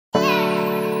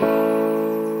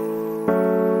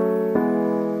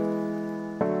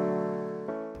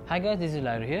Hi guys, this is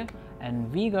Lyra here,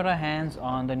 and we got our hands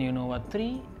on the new Nova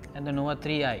 3 and the Nova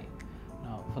 3i.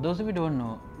 Now, for those of you who don't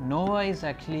know, Nova is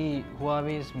actually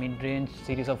Huawei's mid-range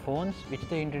series of phones which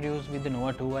they introduced with the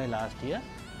Nova 2i last year.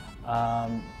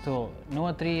 So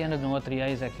Nova 3 and the Nova 3i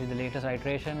is actually the latest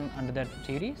iteration under that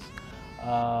series.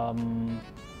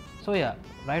 So yeah,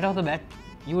 right off the bat,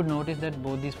 you would notice that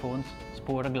both these phones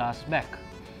sport a glass back.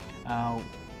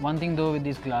 One thing though with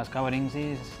these glass coverings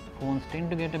is phones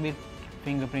tend to get a bit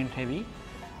fingerprint heavy.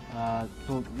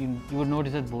 So you would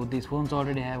notice that both these phones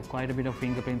already have quite a bit of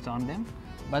fingerprints on them.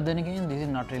 But then again, this is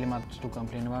not really much to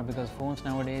complain about because phones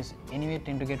nowadays anyway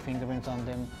tend to get fingerprints on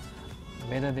them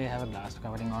whether they have a glass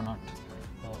covering or not.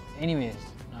 So anyways,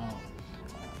 now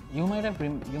you might have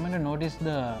noticed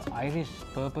the iris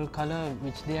purple color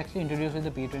which they actually introduced with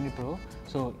the P20 Pro.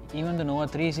 So even the Nova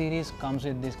 3 series comes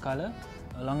with this color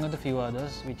along with a few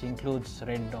others, which includes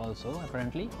red also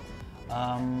apparently.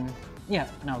 Yeah,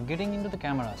 now getting into the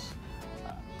cameras,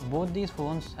 both these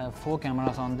phones have 4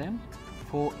 cameras on them,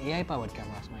 4 AI powered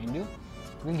cameras mind you.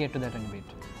 We'll get to that in a bit.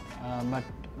 But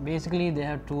basically they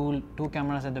have two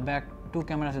cameras at the back, 2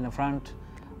 cameras in the front.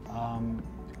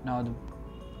 Now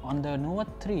on the Nova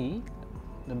 3,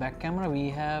 the back camera we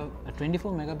have a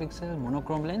 24 megapixel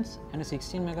monochrome lens and a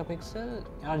 16 megapixel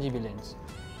RGB lens.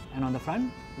 And on the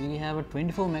front we have a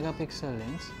 24 megapixel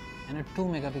lens and a 2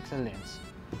 megapixel lens.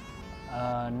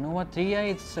 Nova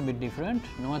 3i it's a bit different.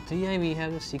 Nova 3i we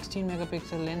have the 16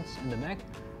 megapixel lens in the back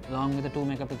along with the 2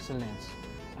 megapixel lens.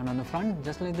 And on the front,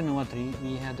 just like the Nova 3,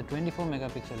 we have the 24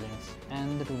 megapixel lens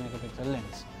and the 2 megapixel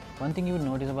lens. One thing you would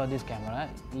notice about this camera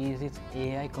is its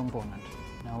AI component.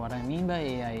 Now what I mean by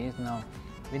AI is, now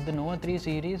with the Nova 3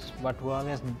 series, what Huawei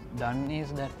has done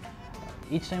is that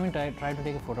each time you try to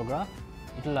take a photograph,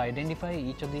 it will identify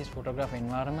each of these photograph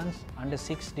environments under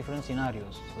 6 different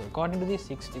scenarios. So according to these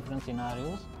 6 different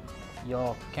scenarios,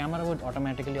 your camera would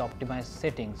automatically optimize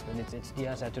settings, whether it's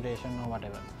HDR, saturation or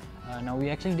whatever. Now we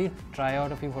actually did try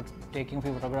out taking a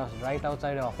few photographs right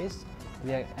outside the office,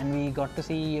 and we got to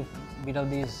see a bit of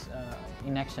these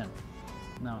in action.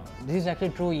 Now this is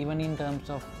actually true even in terms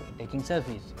of taking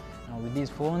selfies. Now with these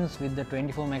phones with the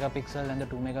 24 megapixel and the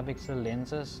 2 megapixel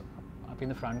lenses up in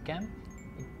the front cam,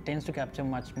 it tends to capture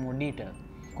much more detail.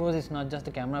 Of course, it's not just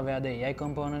the camera where the AI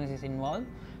component is involved.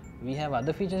 We have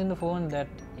other features in the phone that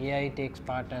AI takes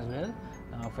part as well.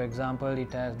 For example,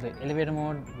 it has the elevator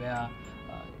mode where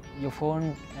your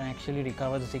phone can actually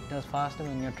recover the signals faster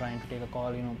when you're trying to take a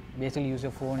call, basically use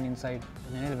your phone inside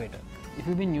an elevator. If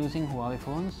you've been using Huawei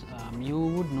phones, you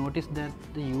would notice that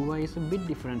the UI is a bit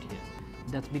different here.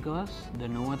 That's because the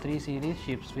Nova 3 series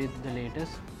ships with the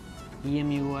latest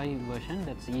EMUI version,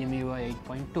 that's EMUI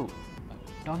 8.2.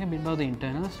 Talking a bit about the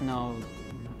internals, now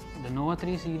the Nova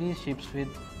 3 series ships with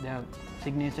their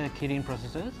signature Kirin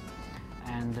processors,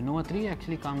 and the Nova 3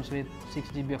 actually comes with 6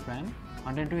 GB of RAM,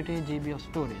 128 GB of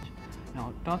storage.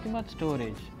 Now talking about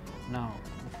storage, now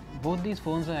both these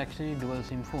phones are actually dual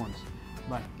SIM phones,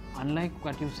 but unlike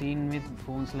what you've seen with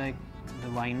phones like the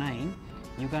Y9,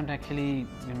 you can't actually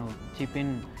chip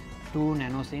in 2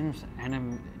 nano SIMs and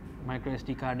a micro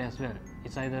SD card as well.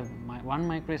 It's either one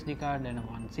micro SD card and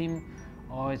one SIM,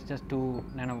 or it's just 2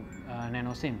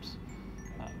 nano SIMs,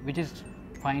 which is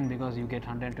fine because you get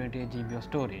 128 GB of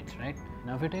storage, right?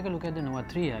 Now if you take a look at the Nova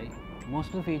 3i, most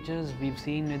of the features we've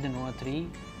seen with the Nova 3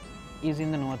 is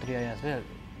in the Nova 3i as well,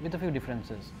 with a few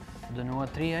differences. The Nova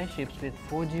 3i ships with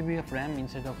 4 GB of RAM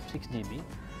instead of 6 GB,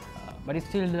 but it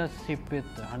still does ship with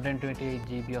 128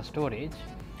 GB of storage,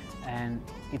 and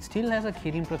it still has a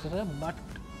Kirin processor, but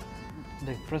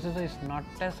the processor is not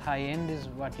as high-end as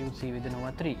what you would see with the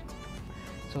Nova 3.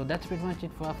 So that's pretty much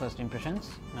it for our first impressions.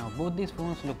 Now both these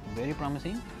phones look very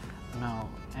promising. Now,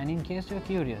 and in case you're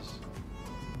curious,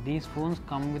 these phones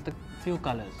come with a few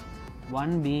colors.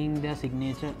 One being their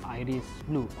signature iris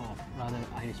blue, or rather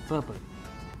iris purple.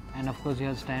 And of course you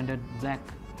have standard black,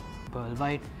 pearl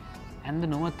white, and the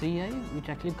Nova 3i which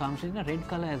actually comes in a red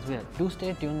color as well. Do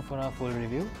stay tuned for our full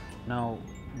review. Now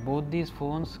both these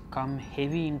phones come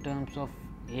heavy in terms of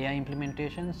AI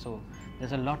implementation, so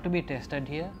there's a lot to be tested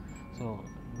here. So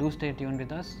do stay tuned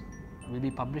with us. We'll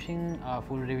be publishing our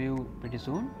full review pretty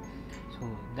soon. So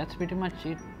that's pretty much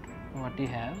it what we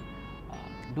have.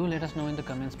 Do let us know in the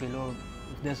comments below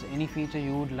if there's any feature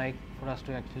you would like for us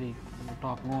to actually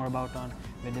talk more about, on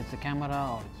whether it's the camera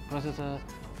or its processor,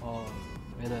 or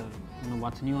whether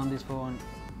what's new on this phone,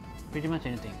 pretty much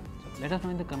anything. So let us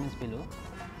know in the comments below.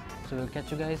 So we'll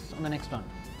catch you guys on the next one,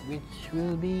 which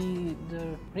will be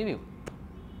the review.